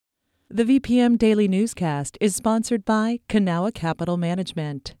The VPM Daily Newscast is sponsored by Kanawha Capital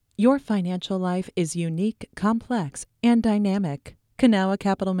Management. Your financial life is unique, complex, and dynamic. Kanawha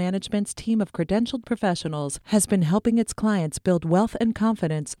Capital Management's team of credentialed professionals has been helping its clients build wealth and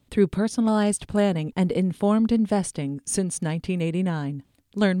confidence through personalized planning and informed investing since 1989.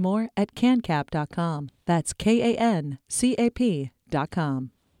 Learn more at cancap.com. That's KANCAP.com.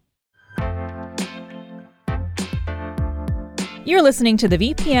 You're listening to the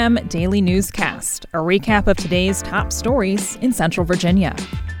VPM Daily Newscast, a recap of today's top stories in Central Virginia.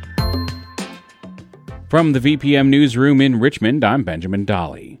 From the VPM Newsroom in Richmond, I'm Benjamin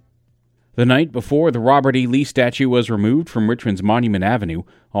Dolly. The night before the Robert E. Lee statue was removed from Richmond's Monument Avenue,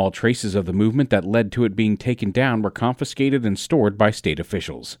 all traces of the movement that led to it being taken down were confiscated and stored by state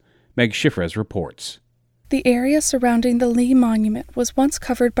officials. Meg Shifres reports. The area surrounding the Lee Monument was once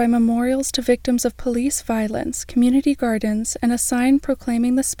covered by memorials to victims of police violence, community gardens, and a sign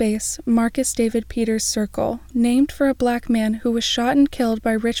proclaiming the space Marcus David Peters Circle, named for a black man who was shot and killed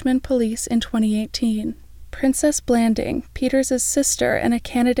by Richmond police in 2018. Princess Blanding, Peters' sister and a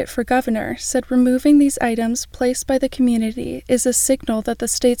candidate for governor, said removing these items placed by the community is a signal that the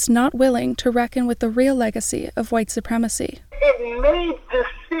state's not willing to reckon with the real legacy of white supremacy. It made the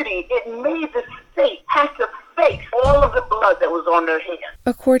city, it made the state have to face all of the blood that was on their hands.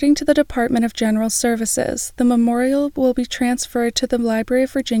 According to the Department of General Services, the memorial will be transferred to the Library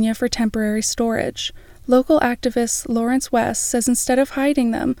of Virginia for temporary storage. Local activist Lawrence West says instead of hiding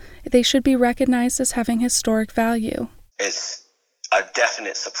them, they should be recognized as having historic value. It's a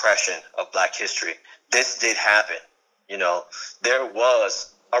definite suppression of Black history. This did happen. There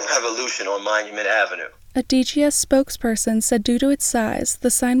was a revolution on Monument Avenue. A DGS spokesperson said due to its size,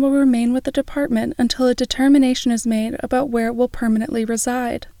 the sign will remain with the department until a determination is made about where it will permanently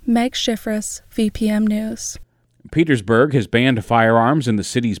reside. Meg Shifres, VPM News. Petersburg has banned firearms in the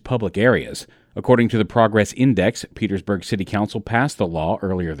city's public areas. According to the Progress Index, Petersburg City Council passed the law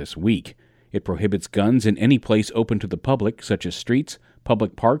earlier this week. It prohibits guns in any place open to the public, such as streets,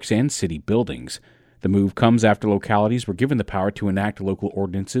 public parks, and city buildings. The move comes after localities were given the power to enact local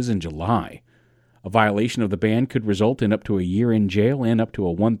ordinances in July. A violation of the ban could result in up to a year in jail and up to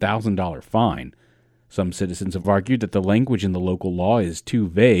a $1,000 fine. Some citizens have argued that the language in the local law is too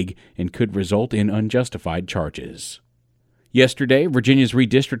vague and could result in unjustified charges. Yesterday, Virginia's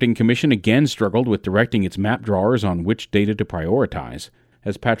Redistricting Commission again struggled with directing its map drawers on which data to prioritize.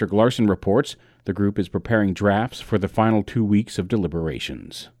 As Patrick Larson reports, the group is preparing drafts for the final 2 weeks of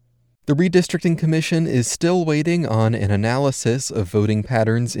deliberations. The Redistricting Commission is still waiting on an analysis of voting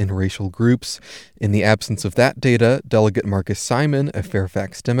patterns in racial groups. In the absence of that data, Delegate Marcus Simon, a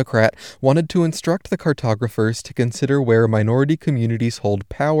Fairfax Democrat, wanted to instruct the cartographers to consider where minority communities hold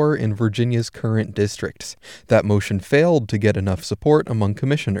power in Virginia's current districts. That motion failed to get enough support among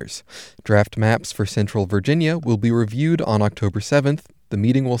commissioners. Draft maps for Central Virginia will be reviewed on October 7th. The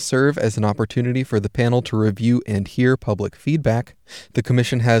meeting will serve as an opportunity for the panel to review and hear public feedback. The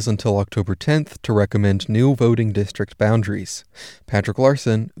commission has until October 10th to recommend new voting district boundaries. Patrick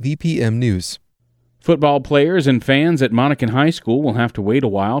Larson, VPM News. Football players and fans at Monacan High School will have to wait a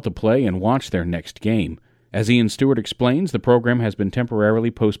while to play and watch their next game. As Ian Stewart explains, the program has been temporarily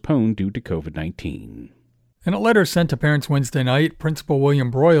postponed due to COVID-19. In a letter sent to parents Wednesday night, Principal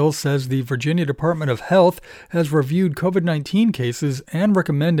William Broyles says the Virginia Department of Health has reviewed COVID-19 cases and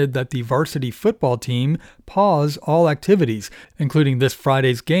recommended that the varsity football team pause all activities, including this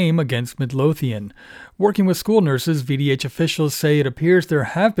Friday's game against Midlothian. Working with school nurses, VDH officials say it appears there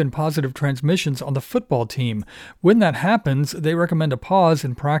have been positive transmissions on the football team. When that happens, they recommend a pause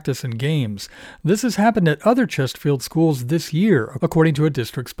in practice and games. This has happened at other Chesterfield schools this year, according to a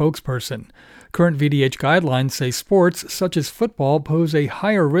district spokesperson. Current VDH guidelines say sports, such as football, pose a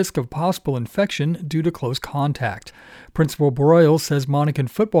higher risk of possible infection due to close contact. Principal Broyles says Monacan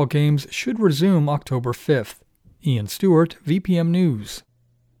football games should resume October 5th. Ian Stewart, VPM News.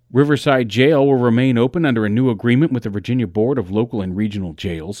 Riverside Jail will remain open under a new agreement with the Virginia Board of Local and Regional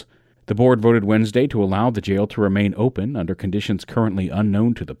Jails. The board voted Wednesday to allow the jail to remain open under conditions currently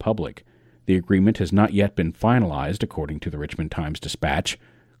unknown to the public. The agreement has not yet been finalized, according to the Richmond Times-Dispatch.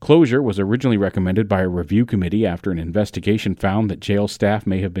 Closure was originally recommended by a review committee after an investigation found that jail staff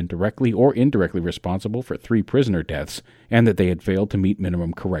may have been directly or indirectly responsible for 3 prisoner deaths and that they had failed to meet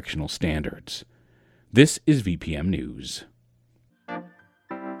minimum correctional standards. This is VPM News.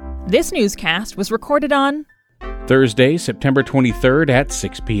 This newscast was recorded on Thursday, September 23rd at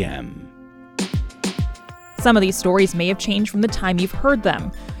 6 p.m. Some of these stories may have changed from the time you've heard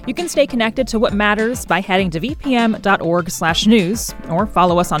them. You can stay connected to what matters by heading to vpm.org/news or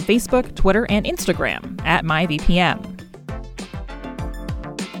follow us on Facebook, Twitter, and Instagram @MyVPM.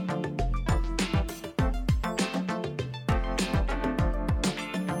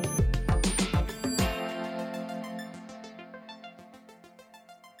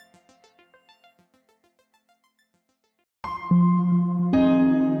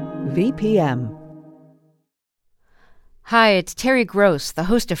 VPM. Hi, it's Terry Gross, the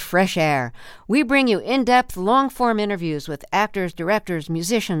host of Fresh Air. We bring you in-depth, long-form interviews with actors, directors,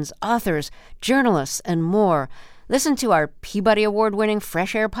 musicians, authors, journalists, and more. Listen to our Peabody Award-winning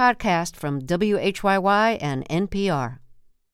Fresh Air podcast from WHYY and NPR.